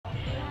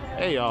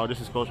Hey y'all, this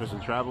is Cultures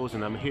and Travels,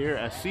 and I'm here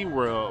at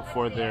SeaWorld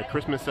for their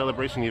Christmas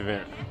celebration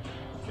event.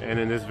 And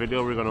in this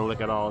video, we're gonna look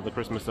at all the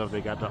Christmas stuff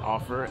they got to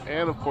offer,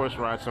 and of course,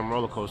 ride some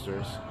roller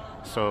coasters.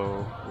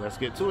 So let's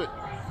get to it.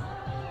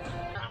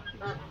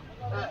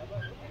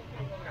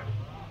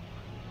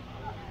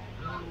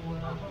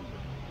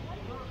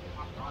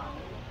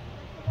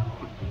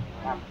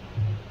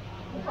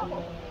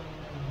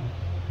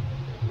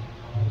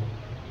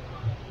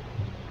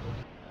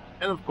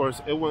 And of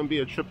course, it wouldn't be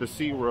a trip to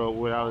SeaWorld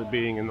without it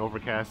being an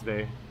overcast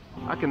day.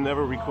 I can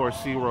never record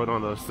SeaWorld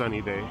on a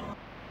sunny day.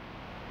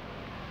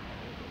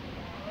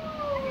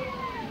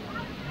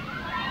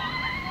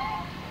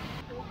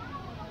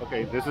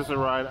 Okay, this is a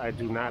ride I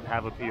do not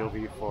have a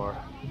POV for.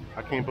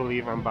 I can't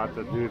believe I'm about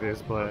to do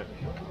this, but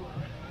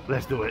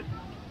let's do it.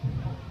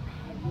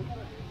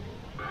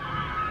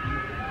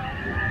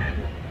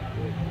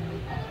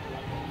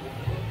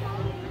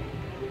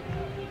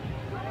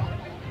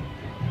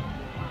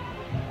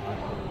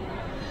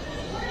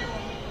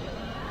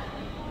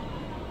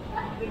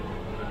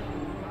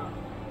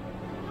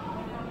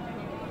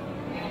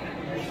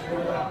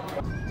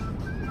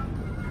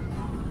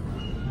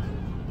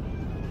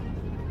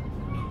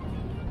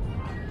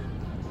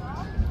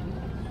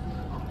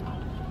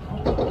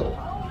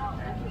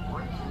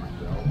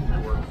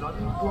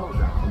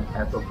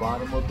 At the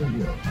bottom of the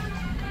hill.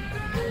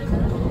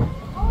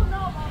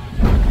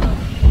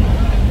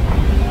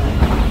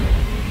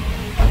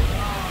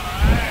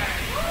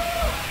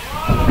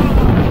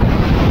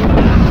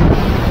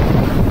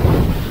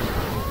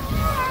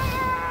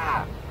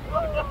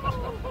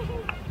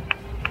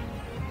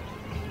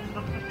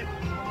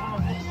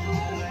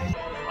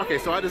 Okay,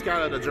 so I just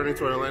got out of the Journey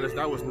to Orlando.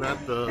 That was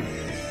not the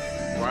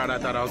ride I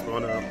thought I was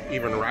going to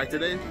even ride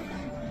today,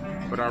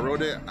 but I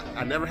rode it.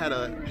 I never had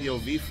a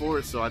POV for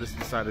it, so I just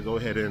decided to go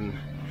ahead and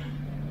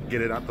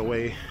get it out the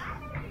way.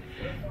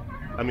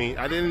 I mean,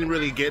 I didn't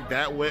really get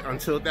that wet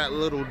until that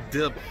little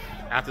dip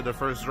after the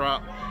first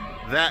drop.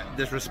 That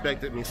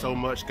disrespected me so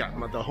much, got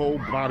the whole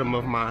bottom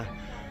of my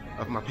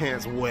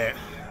pants wet.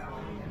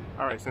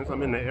 All right, since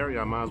I'm in the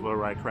area, I might as well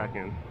ride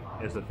Kraken.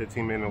 It's a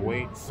 15-minute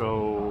wait,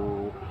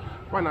 so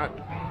why not?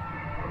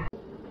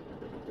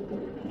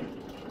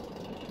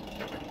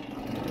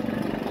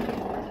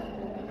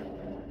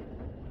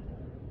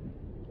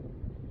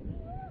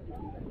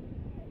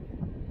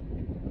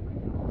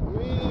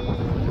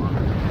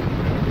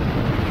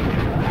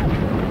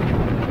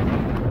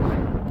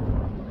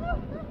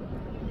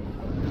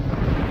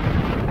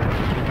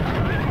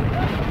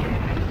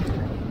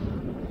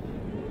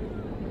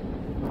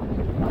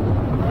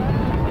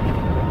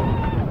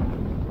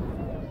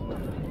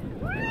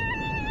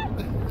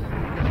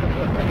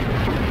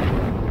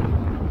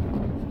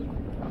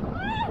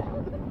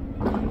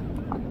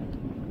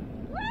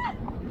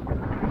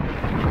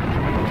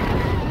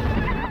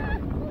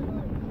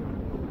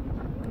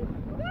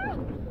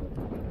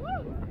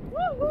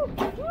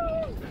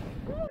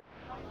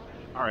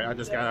 All right, I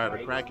just got out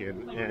of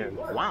Kraken, and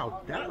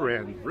wow, that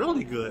ran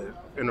really good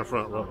in the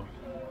front row.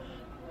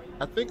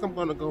 I think I'm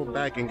gonna go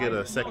back and get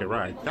a second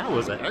ride. That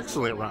was an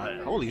excellent ride.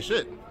 Holy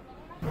shit.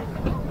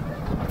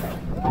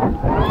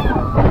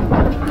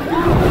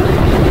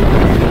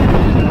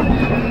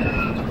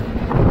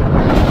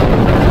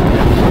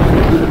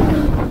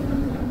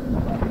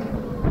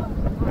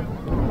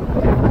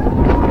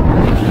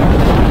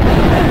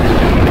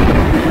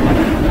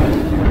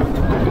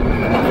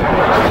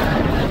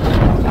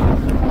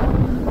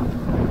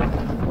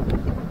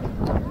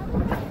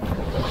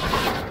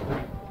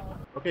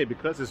 Okay,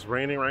 because it's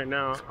raining right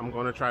now, I'm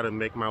going to try to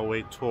make my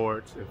way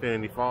towards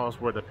Infinity Falls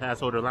where the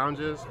pass holder lounge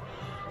is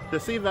to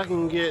see if I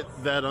can get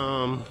that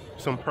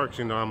some perks.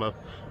 You know, I'm a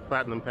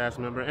platinum pass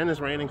member and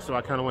it's raining, so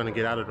I kind of want to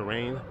get out of the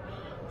rain.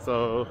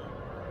 So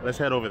let's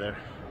head over there.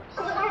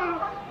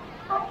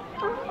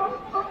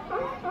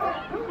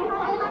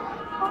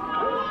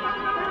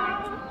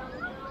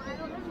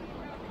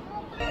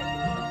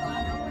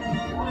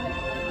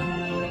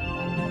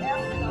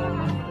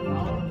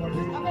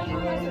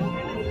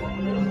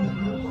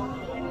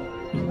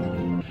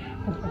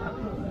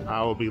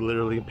 I will be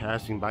literally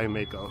passing by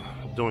Mako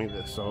doing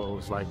this, so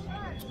it's like,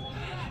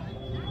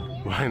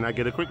 why not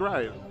get a quick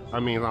ride? I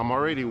mean, I'm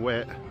already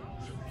wet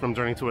from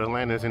Journey to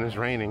Orlando and it's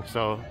raining,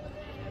 so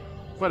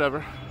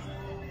whatever.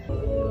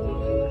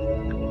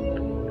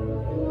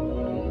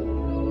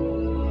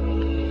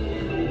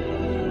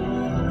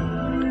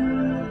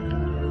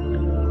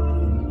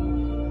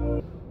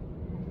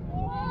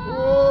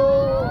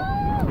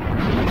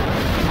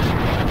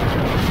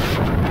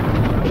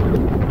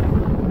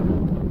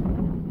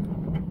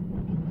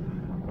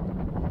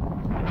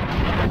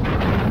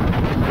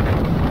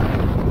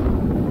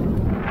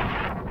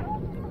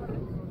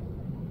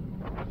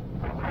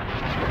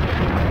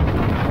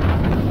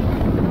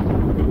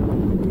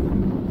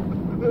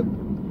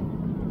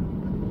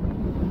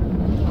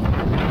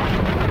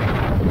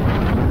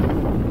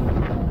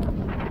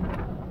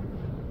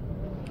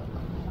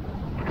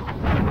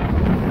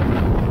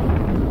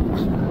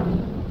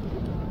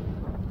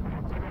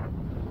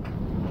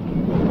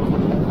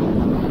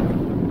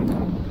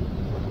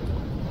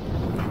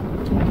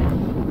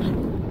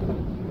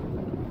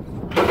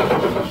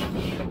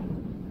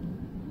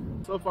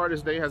 So far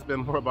this day has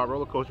been more about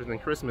roller coasters than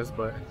Christmas,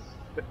 but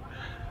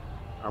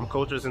I'm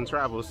coasters and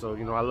travel, so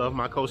you know I love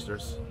my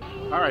coasters.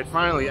 All right,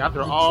 finally,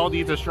 after all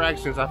these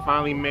distractions, I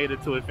finally made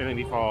it to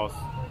Infinity Falls.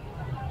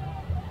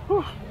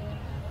 Whew.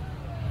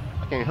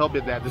 I can't help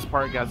it that this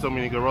park got so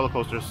many good roller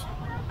coasters.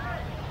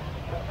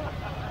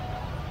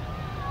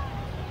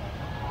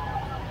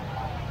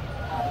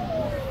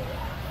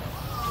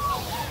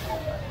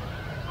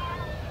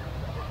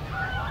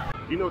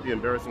 You know what the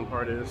embarrassing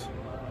part is?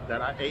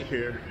 That I ate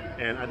here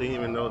and I didn't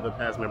even know the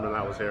past member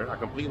lounge was here. I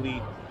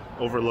completely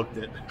overlooked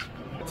it.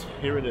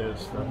 Here it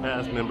is, the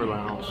past member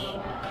lounge.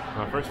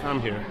 My first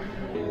time here.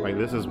 Like,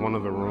 this is one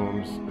of the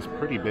rooms. It's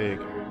pretty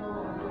big.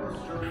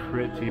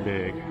 Pretty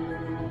big.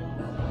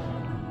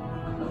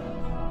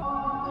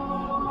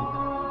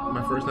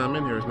 My first time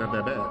in here is not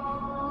that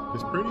bad.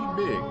 It's pretty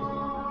big.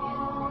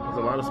 There's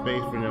a lot of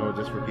space for, you know,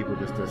 just for people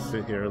just to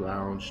sit here,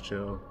 lounge,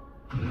 chill.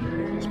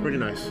 It's pretty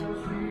nice.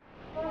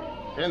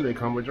 And they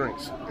come with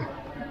drinks.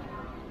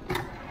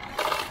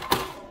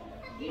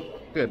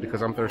 Good,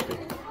 because I'm thirsty.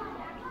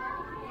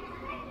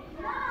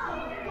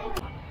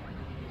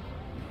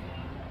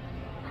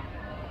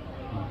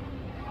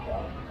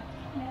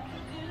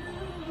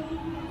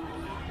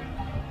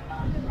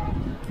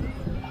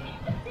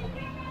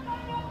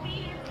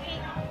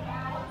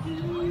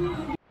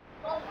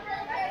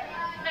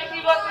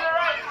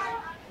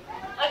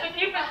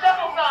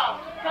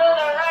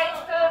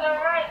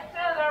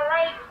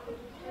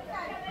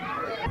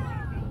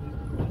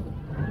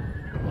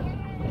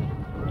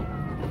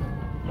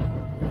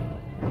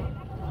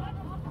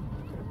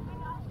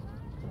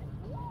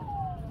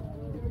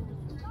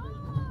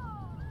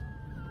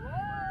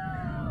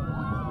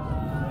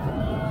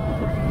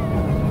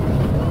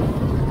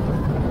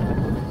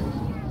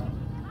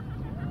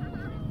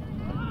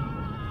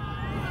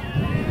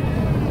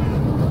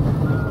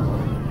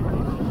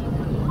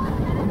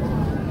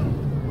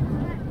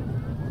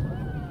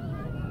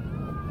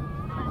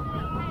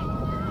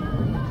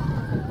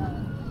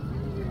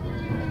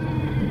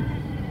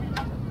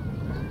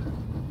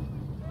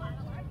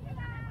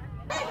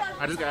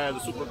 I just got out of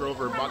the Super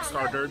Grover Box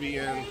Star Derby,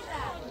 and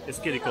it's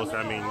kiddie coaster,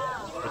 I mean,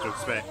 what you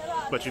expect.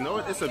 But you know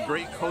what? It's a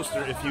great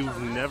coaster if you've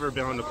never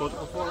been on the coaster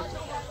before.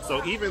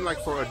 So even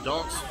like for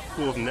adults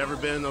who have never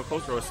been on a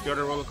coaster or scared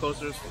of roller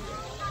coasters,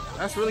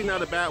 that's really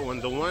not a bad one.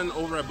 The one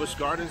over at Busch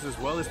Gardens as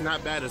well is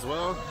not bad as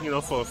well, you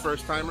know, for a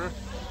first timer.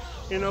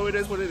 You know, it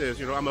is what it is.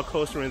 You know, I'm a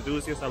coaster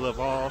enthusiast. I love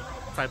all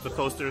types of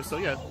coasters. So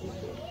yeah,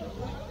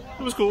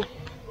 it was cool.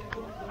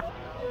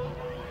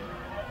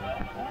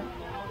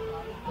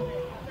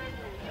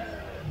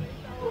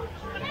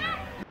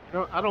 You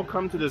know, I don't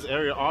come to this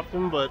area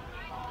often, but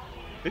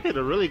they did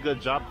a really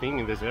good job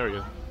theming this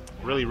area.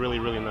 Really, really,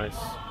 really nice.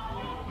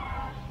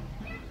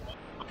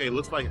 Okay,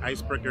 looks like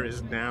Icebreaker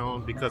is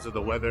down because of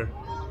the weather.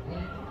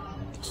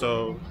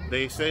 So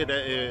they say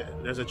that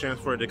there's a chance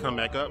for it to come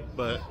back up,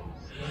 but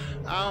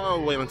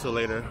I'll wait until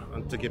later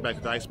to get back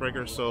to the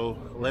Icebreaker. So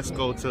let's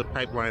go to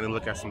Pipeline and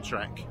look at some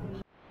track.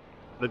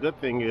 The good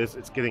thing is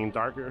it's getting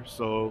darker,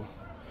 so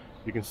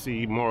you can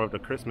see more of the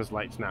Christmas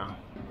lights now.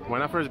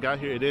 When I first got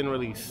here, it didn't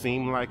really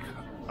seem like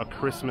a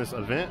Christmas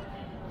event,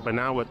 but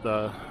now with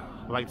the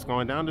lights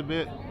going down a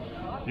bit,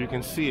 you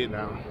can see it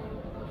now.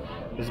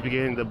 It's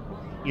beginning to,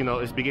 you know,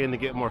 it's beginning to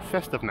get more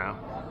festive now.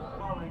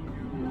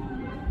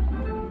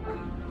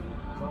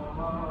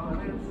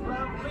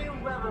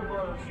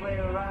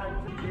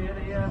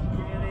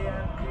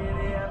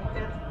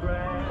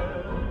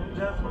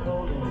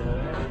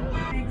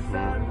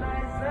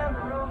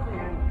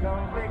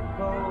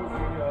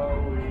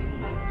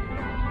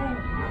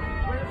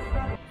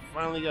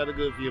 Finally got a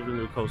good view of the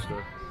new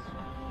coaster.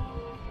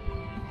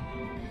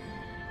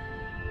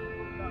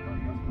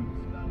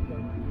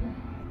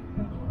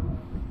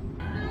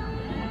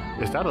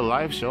 Is that a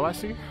live show I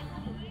see?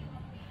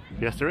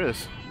 Yes, there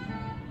is.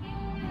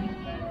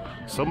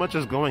 So much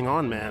is going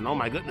on, man. Oh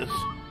my goodness.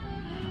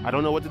 I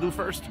don't know what to do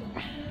first.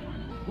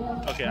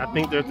 Okay, I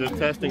think there's the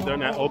testing. They're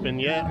not open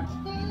yet.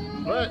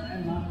 But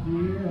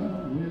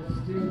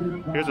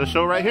here's a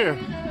show right here.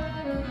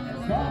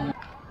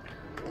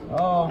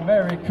 Oh,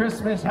 Merry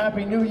Christmas,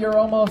 Happy New Year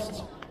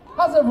almost.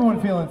 How's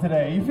everyone feeling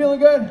today? You feeling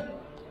good?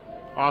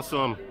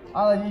 Awesome.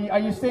 Are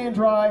you staying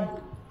dry?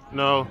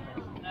 No.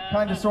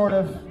 Kind of, sort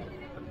of.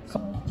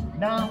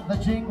 Now the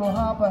jingle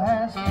hopper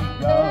has to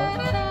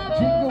go.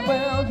 Jingle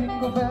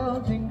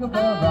bell, jingle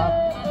bell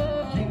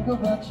rock. Jingle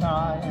bell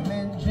chime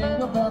in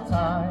jingle bell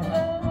time.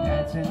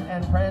 Dancing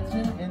and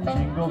prancing in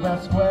Jingle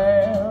Bell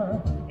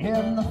Square.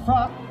 In the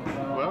front.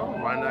 Well,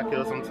 why not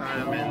kill some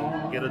time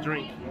and get a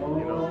drink?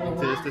 You know,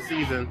 tis the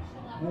season.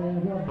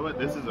 But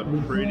this is a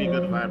pretty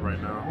good vibe right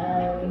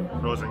now.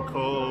 Frozen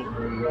Cove,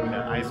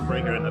 that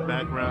Icebreaker in the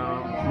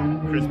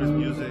background, Christmas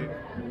music.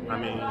 I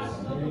mean,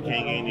 you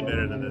can't get any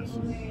better than this.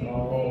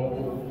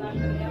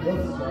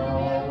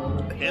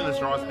 And the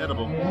straw is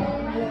edible.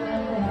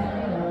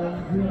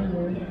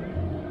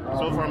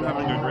 So far, I'm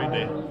having a great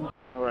day.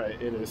 All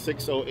right, it is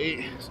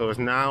 6:08, so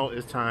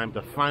it's time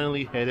to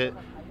finally head it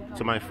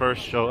to my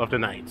first show of the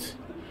night.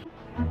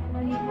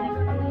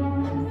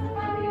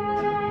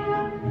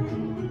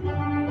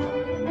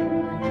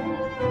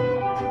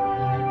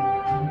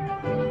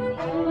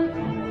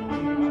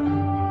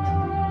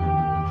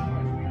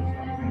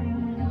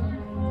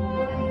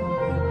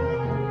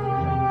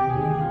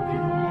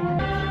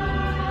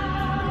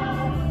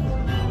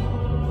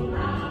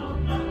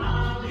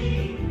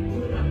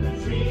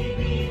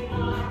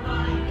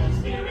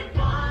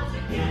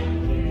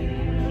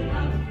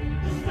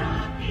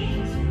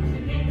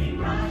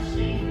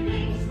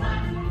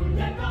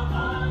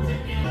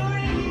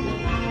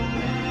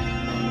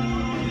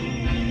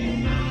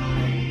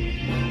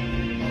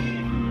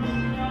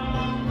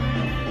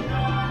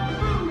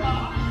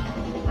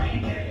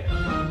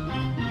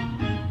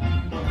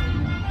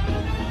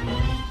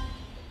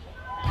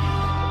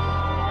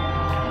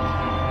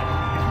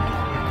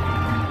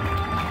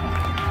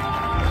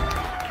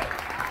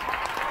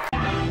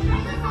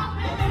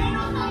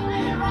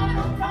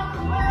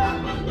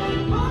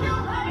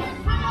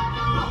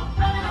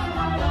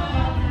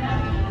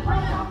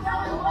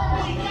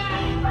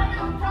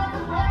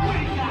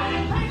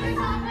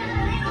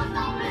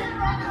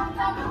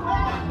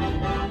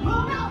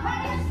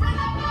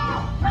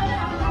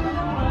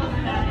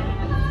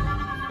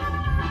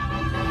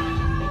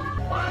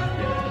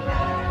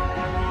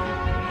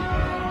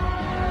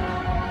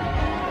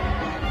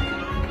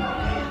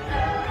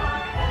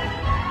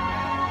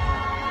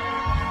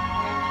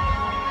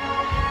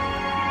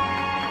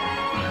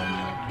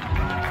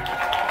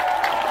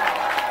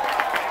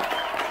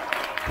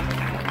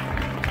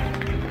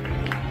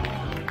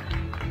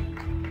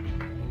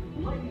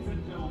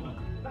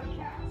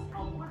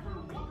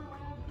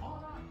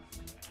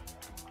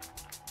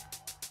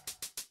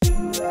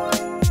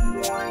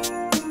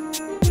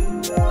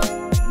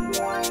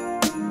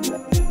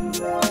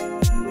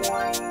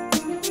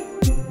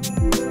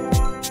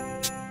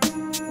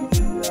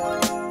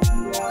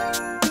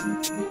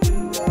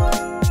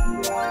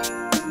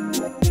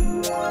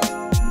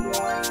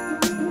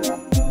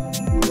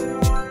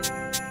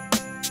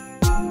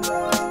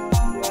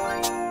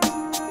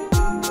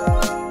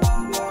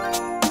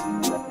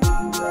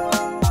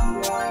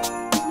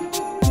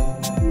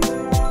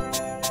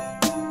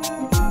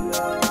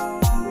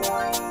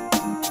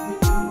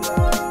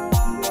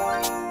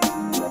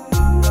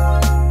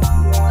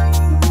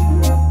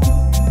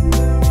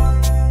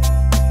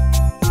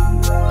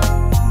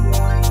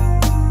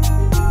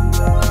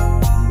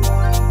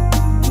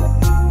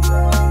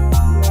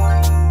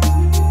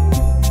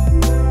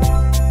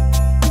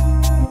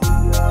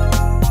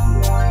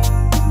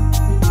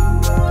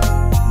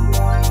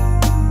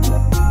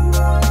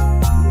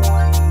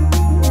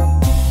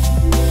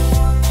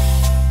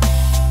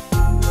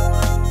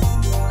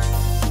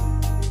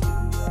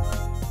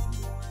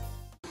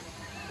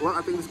 well,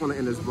 I think it's going to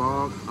end this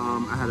vlog.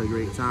 I had a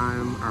great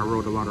time. I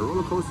rode a lot of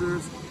roller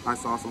coasters. I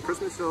saw some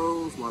Christmas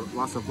shows,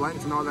 lots of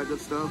lights and all that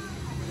good stuff.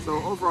 So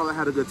overall, I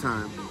had a good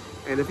time.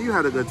 And if you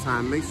had a good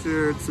time, make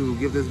sure to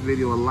give this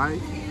video a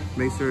like.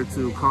 Make sure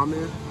to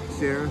comment,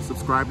 share,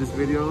 subscribe this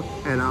video,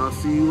 and I'll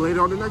see you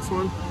later on the next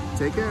one.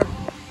 Take care.